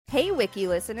Hey, Wiki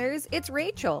listeners, it's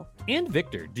Rachel. And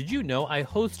Victor, did you know I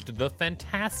host the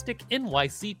fantastic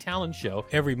NYC Talent Show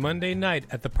every Monday night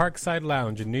at the Parkside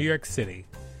Lounge in New York City?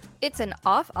 It's an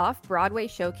off-Broadway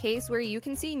showcase where you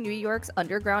can see New York's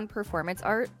underground performance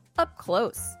art up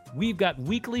close. We've got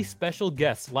weekly special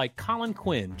guests like Colin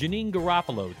Quinn, Janine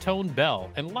Garofalo, Tone Bell,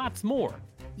 and lots more.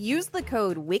 Use the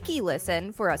code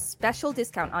WIKILISTEN for a special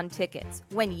discount on tickets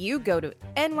when you go to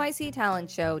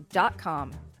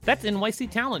nyctalentshow.com. That's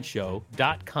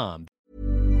nyctalentshow.com.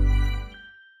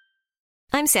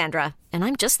 I'm Sandra, and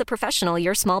I'm just the professional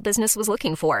your small business was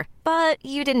looking for. But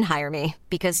you didn't hire me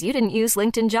because you didn't use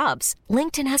LinkedIn Jobs.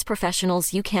 LinkedIn has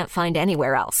professionals you can't find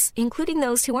anywhere else, including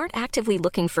those who aren't actively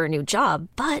looking for a new job,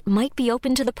 but might be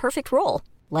open to the perfect role,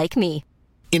 like me.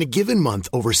 In a given month,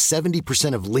 over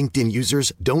 70% of LinkedIn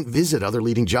users don't visit other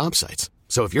leading job sites.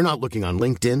 So if you're not looking on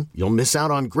LinkedIn, you'll miss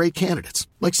out on great candidates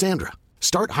like Sandra.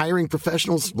 Start hiring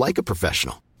professionals like a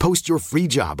professional. Post your free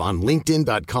job on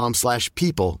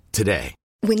linkedin.com/people today.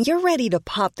 When you're ready to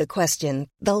pop the question,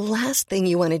 the last thing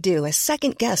you want to do is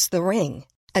second-guess the ring.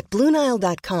 At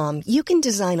BlueNile.com, you can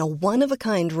design a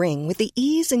one-of-a-kind ring with the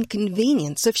ease and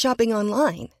convenience of shopping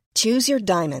online. Choose your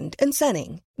diamond and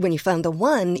setting. When you find the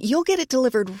one, you'll get it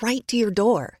delivered right to your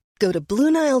door. Go to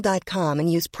BlueNile.com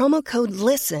and use promo code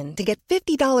LISTEN to get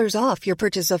 $50 off your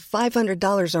purchase of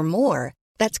 $500 or more.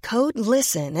 That's code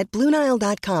LISTEN at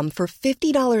BlueNile.com for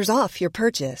 $50 off your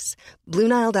purchase.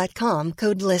 BlueNile.com,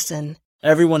 code LISTEN.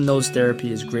 Everyone knows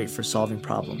therapy is great for solving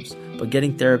problems, but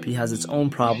getting therapy has its own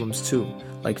problems too,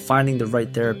 like finding the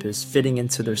right therapist, fitting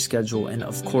into their schedule, and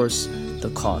of course,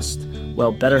 the cost.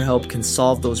 Well, BetterHelp can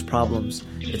solve those problems.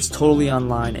 It's totally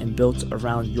online and built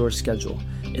around your schedule.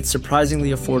 It's surprisingly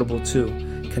affordable too.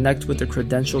 Connect with a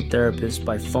credentialed therapist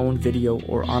by phone, video,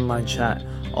 or online chat,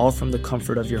 all from the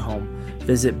comfort of your home.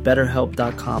 Visit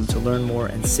BetterHelp.com to learn more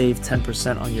and save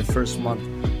 10% on your first month.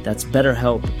 That's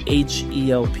BetterHelp,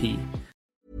 H-E-L-P.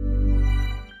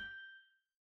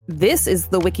 This is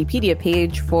the Wikipedia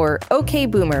page for OK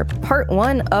Boomer, Part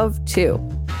 1 of 2.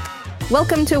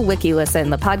 Welcome to WikiListen,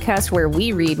 the podcast where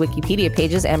we read Wikipedia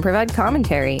pages and provide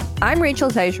commentary. I'm Rachel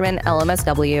Teichman,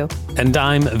 LMSW. And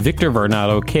I'm Victor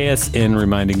Varnado, KSN,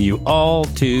 reminding you all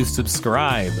to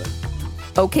subscribe.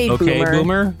 OK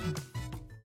Boomer.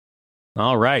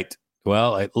 All right.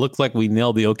 Well, it looks like we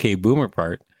nailed the OK Boomer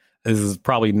part. This is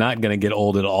probably not going to get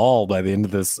old at all by the end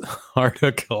of this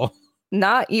article.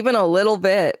 Not even a little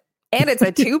bit. And it's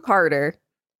a two-parter.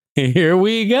 Here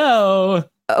we go.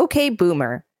 OK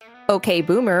Boomer. OK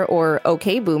Boomer, or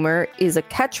OK Boomer, is a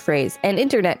catchphrase and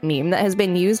internet meme that has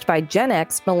been used by Gen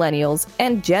X, Millennials,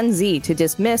 and Gen Z to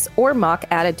dismiss or mock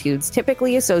attitudes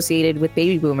typically associated with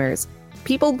baby boomers,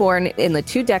 people born in the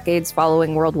 2 decades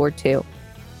following World War II.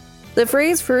 The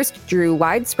phrase first drew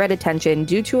widespread attention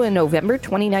due to a November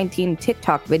 2019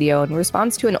 TikTok video in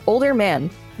response to an older man,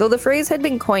 though the phrase had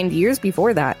been coined years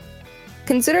before that.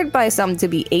 Considered by some to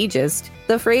be ageist,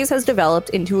 the phrase has developed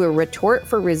into a retort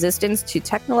for resistance to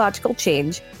technological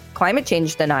change, climate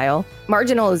change denial,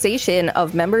 marginalization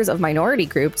of members of minority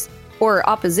groups, or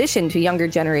opposition to younger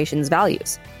generations'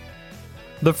 values.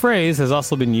 The phrase has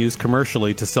also been used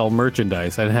commercially to sell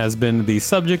merchandise and has been the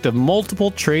subject of multiple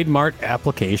trademark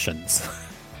applications.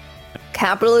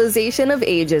 Capitalization of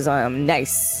ageism.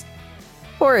 Nice.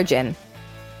 Origin.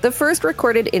 The first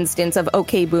recorded instance of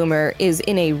OK Boomer is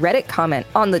in a Reddit comment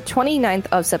on the 29th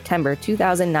of September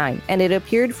 2009, and it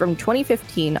appeared from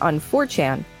 2015 on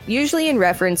 4chan, usually in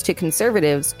reference to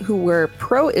conservatives who were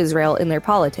pro-Israel in their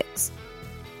politics.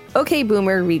 OK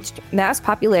Boomer reached mass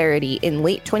popularity in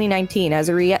late 2019 as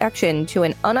a reaction to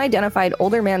an unidentified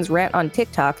older man's rant on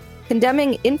TikTok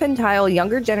condemning infantile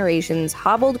younger generations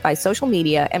hobbled by social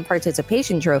media and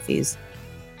participation trophies.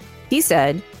 He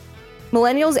said,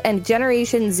 "Millennials and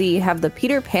Generation Z have the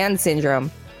Peter Pan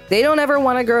syndrome. They don't ever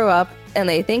want to grow up, and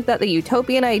they think that the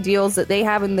utopian ideals that they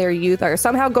have in their youth are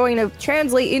somehow going to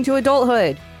translate into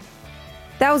adulthood."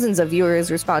 Thousands of viewers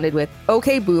responded with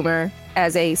OK Boomer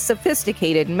as a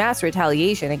sophisticated mass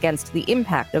retaliation against the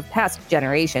impact of past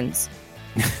generations.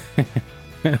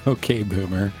 OK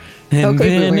Boomer. And OK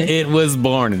then Boomer. It was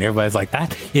born, and everybody's like,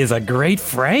 that is a great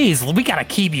phrase. We got to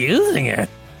keep using it.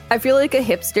 I feel like a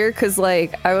hipster because,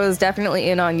 I was definitely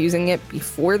in on using it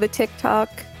before the TikTok,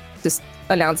 just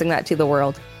announcing that to the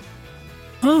world.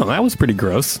 Oh, that was pretty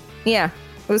gross. Yeah,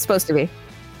 it was supposed to be.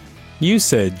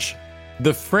 Usage.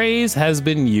 The phrase has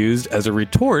been used as a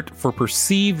retort for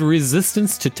perceived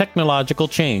resistance to technological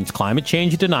change, climate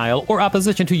change denial, or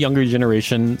opposition to younger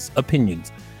generations'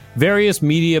 opinions. Various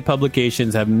media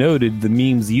publications have noted the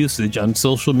meme's usage on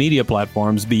social media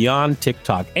platforms beyond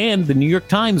TikTok, and the New York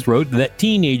Times wrote that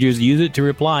teenagers use it to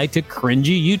reply to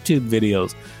cringy YouTube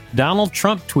videos, Donald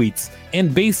Trump tweets,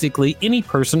 and basically any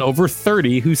person over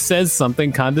 30 who says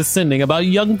something condescending about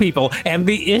young people and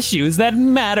the issues that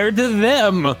matter to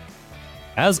them.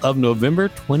 As of November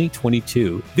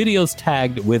 2022, videos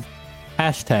tagged with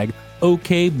hashtag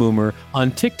OKBoomer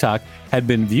on TikTok had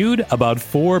been viewed about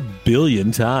 4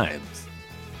 billion times.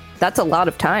 That's a lot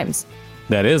of times.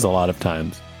 That is a lot of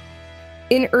times.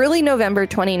 In early November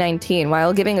 2019,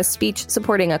 while giving a speech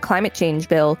supporting a climate change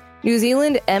bill, New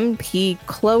Zealand MP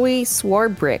Chloe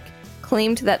Swarbrick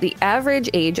claimed that the average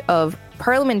age of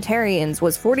parliamentarians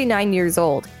was 49 years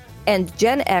old, and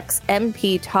Gen X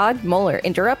MP Todd Muller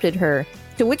interrupted her,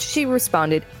 to which she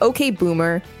responded, "Okay,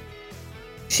 boomer."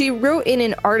 She wrote in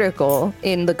an article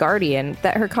in The Guardian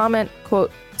that her comment,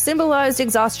 quote, symbolized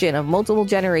exhaustion of multiple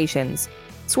generations.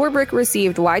 Swarbrick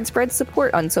received widespread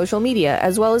support on social media,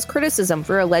 as well as criticism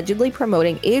for allegedly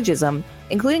promoting ageism,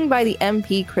 including by the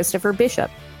MP Christopher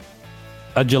Bishop.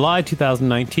 A July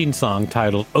 2019 song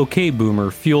titled "Okay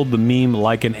Boomer" fueled the meme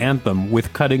like an anthem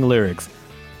with cutting lyrics.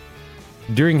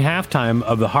 During halftime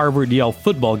of the Harvard-Yale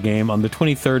football game on the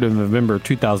 23rd of November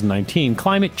 2019,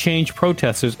 climate change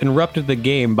protesters interrupted the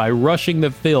game by rushing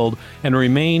the field and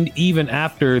remained even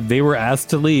after they were asked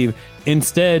to leave,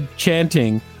 instead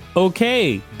chanting,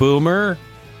 "Okay, boomer."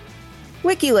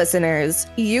 Wiki listeners,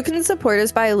 you can support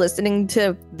us by listening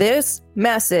to this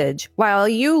message while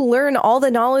you learn all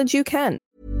the knowledge you can.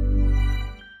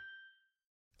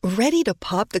 Ready to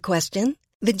pop the question?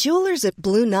 The jewelers at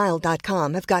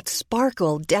BlueNile.com have got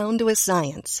sparkle down to a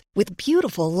science with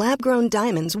beautiful lab-grown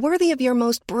diamonds worthy of your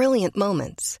most brilliant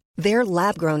moments. Their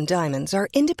lab-grown diamonds are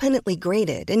independently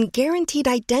graded and guaranteed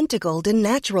identical to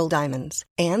natural diamonds,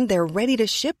 and they're ready to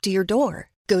ship to your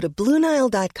door. Go to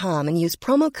BlueNile.com and use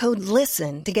promo code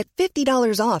LISTEN to get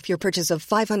 $50 off your purchase of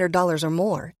 $500 or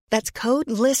more. That's code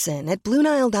LISTEN at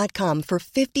BlueNile.com for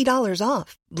 $50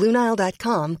 off.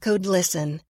 BlueNile.com, code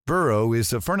LISTEN. Burrow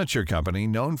is a furniture company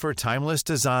known for timeless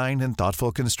design and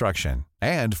thoughtful construction,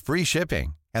 and free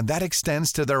shipping, and that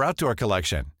extends to their outdoor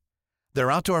collection.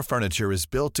 Their outdoor furniture is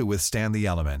built to withstand the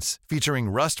elements, featuring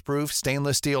rust-proof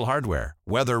stainless steel hardware,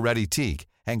 weather-ready teak,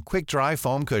 and quick-dry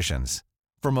foam cushions.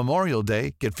 For Memorial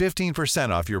Day, get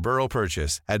 15% off your Burrow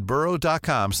purchase at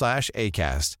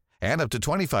burrow.com/ACAST and up to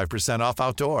 25% off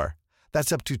outdoor.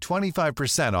 That's up to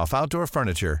 25% off outdoor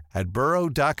furniture at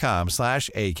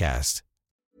burrow.com/ACAST.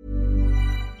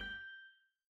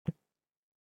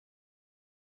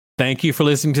 Thank you for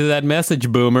listening to that message,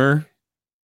 boomer.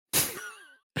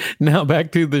 Now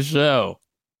back to the show.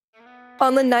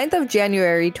 On the 9th of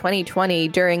January 2020,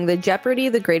 during the Jeopardy!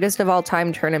 The Greatest of All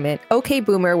Time tournament, OK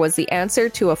Boomer was the answer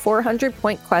to a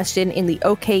 400-point question in the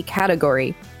OK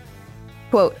category.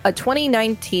 Quote, a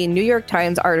 2019 New York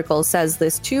Times article says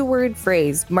this two-word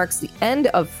phrase marks the end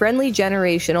of friendly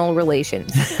generational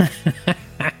relations.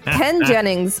 Ken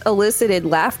Jennings elicited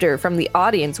laughter from the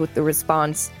audience with the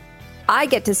response, I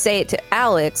get to say it to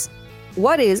Alex,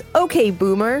 what is OK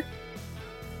Boomer?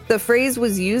 The phrase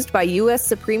was used by U.S.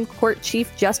 Supreme Court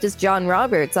Chief Justice John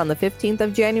Roberts on the 15th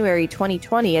of January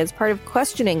 2020 as part of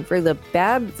questioning for the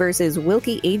Babb versus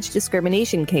Wilkie age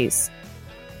discrimination case.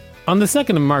 On the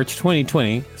 2nd of March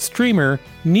 2020, streamer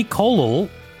Nicole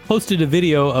posted a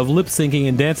video of lip-syncing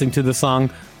and dancing to the song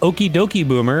Okie Dokie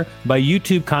Boomer by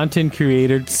YouTube content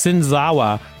creator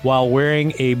Sinzawa while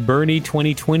wearing a Bernie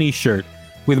 2020 shirt.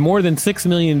 With more than 6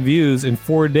 million views in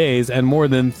 4 days and more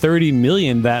than 30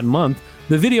 million that month,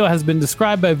 the video has been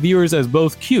described by viewers as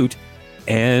both cute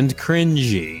and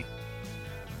cringy.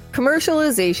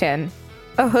 Commercialization.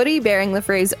 A hoodie bearing the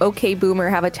phrase, OK Boomer,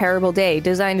 have a terrible day,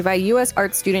 designed by U.S.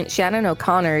 art student Shannon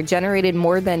O'Connor, generated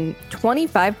more than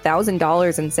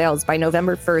 $25,000 in sales by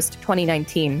November 1st,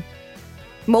 2019.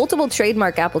 Multiple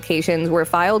trademark applications were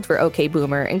filed for OK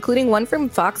Boomer, including one from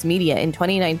Fox Media in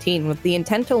 2019 with the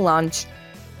intent to launch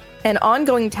an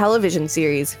ongoing television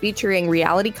series featuring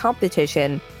reality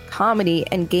competition, comedy,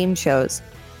 and game shows.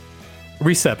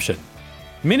 Reception.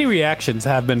 Many reactions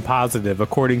have been positive,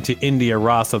 according to India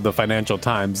Ross of the Financial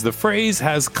Times. The phrase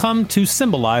has come to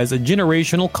symbolize a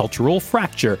generational cultural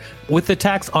fracture, with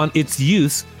attacks on its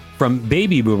use from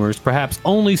baby boomers perhaps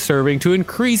only serving to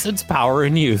increase its power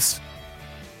and use.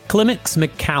 Clements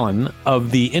McCallan of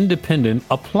The Independent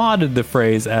applauded the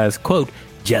phrase as, quote,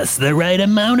 just the right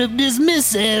amount of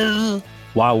dismissive,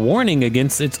 while warning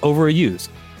against its overuse.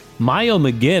 Mayo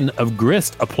McGinn of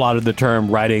Grist applauded the term,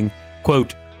 writing,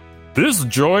 quote, This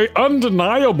joy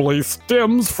undeniably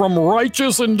stems from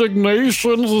righteous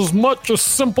indignations as much as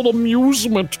simple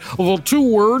amusement. The two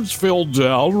words feel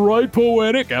downright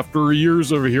poetic after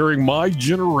years of hearing my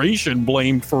generation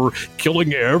blamed for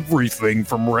killing everything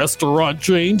from restaurant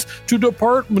chains to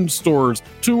department stores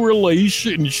to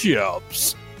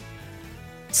relationships.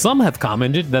 Some have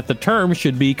commented that the term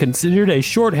should be considered a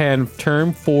shorthand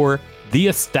term for the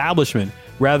establishment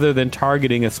rather than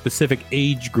targeting a specific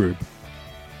age group.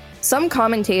 Some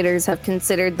commentators have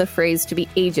considered the phrase to be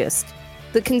ageist.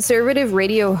 The conservative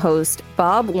radio host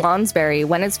Bob Lonsberry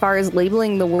went as far as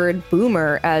labeling the word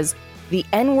boomer as the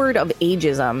N-word of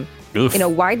ageism in a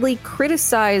widely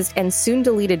criticized and soon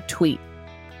deleted tweet.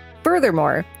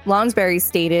 Furthermore, Lonsberry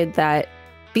stated that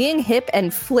being hip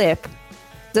and flip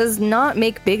does not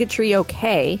make bigotry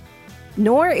okay,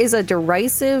 nor is a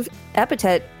derisive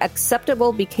epithet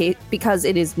acceptable because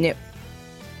it is new.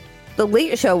 The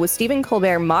Late Show with Stephen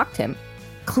Colbert mocked him.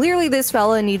 Clearly this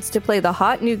fella needs to play the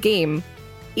hot new game.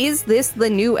 Is this the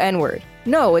new N-word?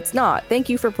 No, it's not. Thank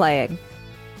you for playing.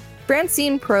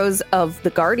 Francine Prose of The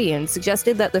Guardian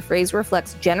suggested that the phrase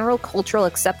reflects general cultural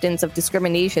acceptance of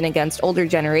discrimination against older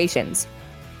generations.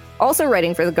 Also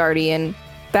writing for The Guardian,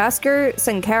 Bhaskar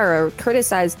Sankara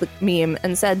criticized the meme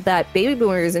and said that baby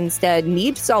boomers instead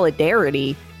need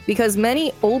solidarity because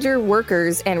many older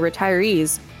workers and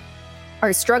retirees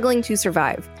are struggling to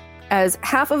survive, as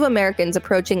half of Americans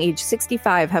approaching age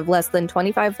 65 have less than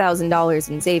 $25,000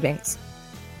 in savings.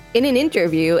 In an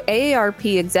interview,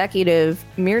 AARP executive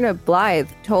Myrna Blythe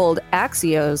told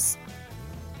Axios,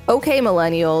 "Okay,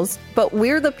 millennials, but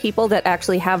we're the people that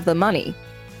actually have the money."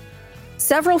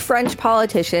 Several French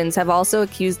politicians have also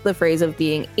accused the phrase of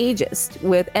being ageist,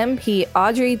 with MP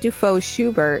Audrey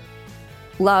Dufaux-Schubert,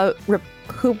 La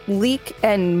République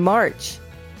En Marche,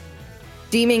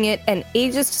 deeming it an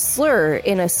ageist slur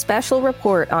in a special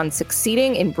report on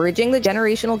succeeding in bridging the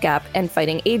generational gap and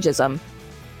fighting ageism.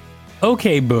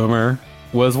 Okay, boomer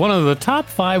was one of the top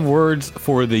 5 words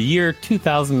for the year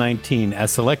 2019 as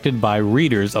selected by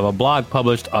readers of a blog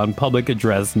published on Public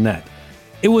Address Net.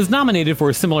 It was nominated for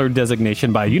a similar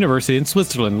designation by a university in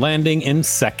Switzerland, landing in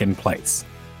 2nd place.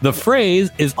 The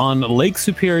phrase is on Lake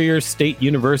Superior State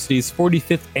University's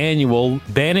 45th annual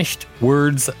Banished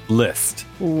Words list.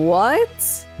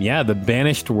 What? Yeah, the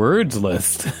Banished Words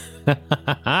list.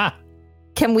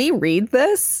 Can we read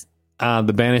this?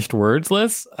 The Banished Words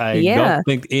list? I don't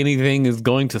think anything is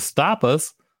going to stop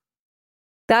us.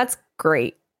 That's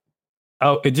great.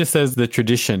 Oh, it just says the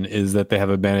tradition is that they have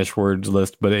a Banished Words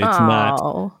list, but it's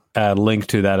not linked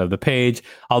to that of the page.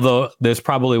 Although there's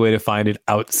probably a way to find it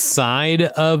outside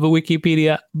of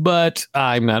Wikipedia, but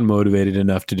I'm not motivated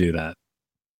enough to do that.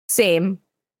 Same.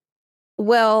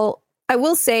 Well, I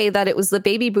will say that it was the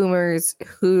baby boomers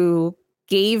who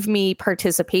gave me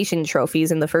participation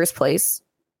trophies in the first place.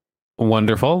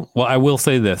 Wonderful. Well, I will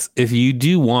say this. If you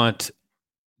do want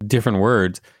different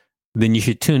words, then you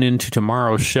should tune into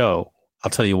tomorrow's show. I'll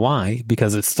tell you why.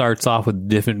 Because it starts off with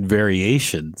different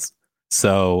variations.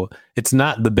 So it's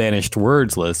not the Banished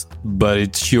Words list, but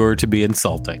it's sure to be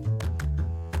insulting.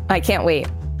 I can't wait.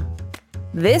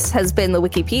 This has been the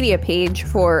Wikipedia page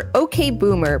for OK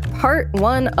Boomer, Part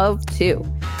 1 of 2.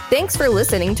 Thanks for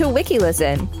listening to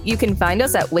WikiListen. You can find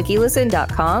us at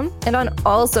wikilisten.com and on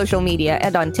all social media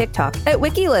and on TikTok at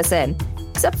WikiListen,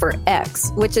 except for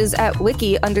X, which is at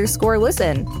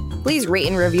wiki_listen. Please rate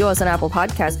and review us on Apple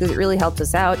Podcasts because it really helps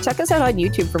us out. Check us out on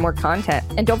YouTube for more content.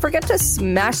 And don't forget to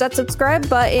smash that subscribe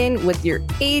button with your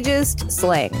ageist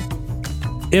slang.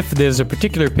 If there's a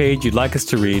particular page you'd like us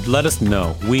to read, let us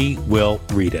know. We will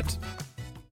read it.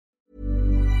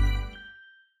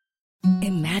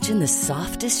 Imagine the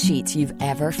softest sheets you've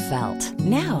ever felt.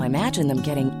 Now imagine them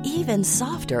getting even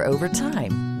softer over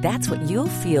time. That's what you'll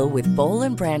feel with Boll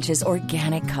 & Branch's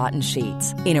organic cotton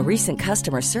sheets. In a recent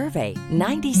customer survey,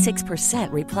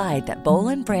 96% replied that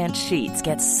Boll & Branch sheets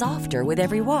get softer with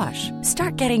every wash.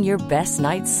 Start getting your best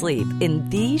night's sleep in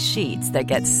these sheets that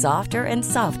get softer and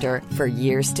softer for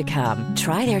years to come.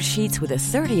 Try their sheets with a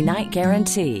 30-night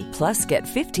guarantee. Plus, get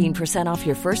 15% off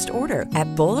your first order at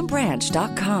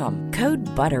bollandbranch.com. Code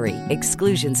BUTTERY.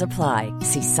 Exclusions apply.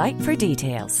 See site for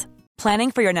details. Planning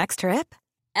for your next trip?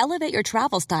 Elevate your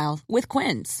travel style with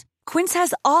Quince. Quince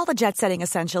has all the jet-setting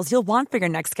essentials you'll want for your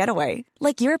next getaway,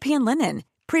 like European linen,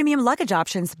 premium luggage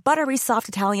options, buttery soft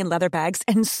Italian leather bags,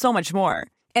 and so much more.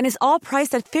 And is all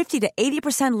priced at 50 to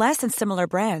 80% less than similar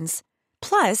brands.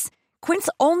 Plus, Quince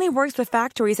only works with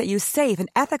factories that use safe and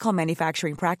ethical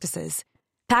manufacturing practices.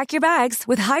 Pack your bags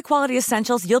with high-quality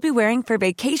essentials you'll be wearing for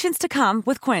vacations to come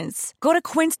with Quince. Go to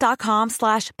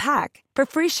quince.com/pack for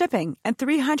free shipping and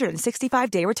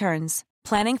 365-day returns.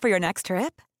 Planning for your next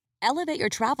trip? Elevate your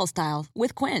travel style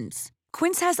with Quince.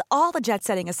 Quince has all the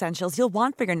jet-setting essentials you'll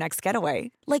want for your next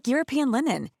getaway, like European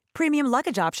linen, premium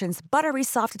luggage options, buttery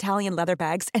soft Italian leather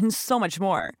bags, and so much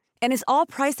more. And is all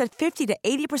priced at 50 to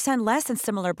 80% less than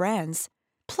similar brands.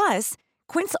 Plus,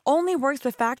 Quince only works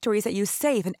with factories that use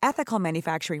safe and ethical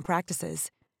manufacturing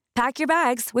practices. Pack your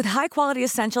bags with high-quality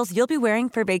essentials you'll be wearing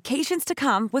for vacations to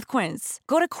come with Quince.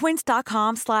 Go to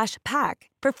quince.com/pack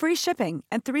for free shipping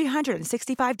and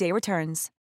 365-day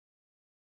returns.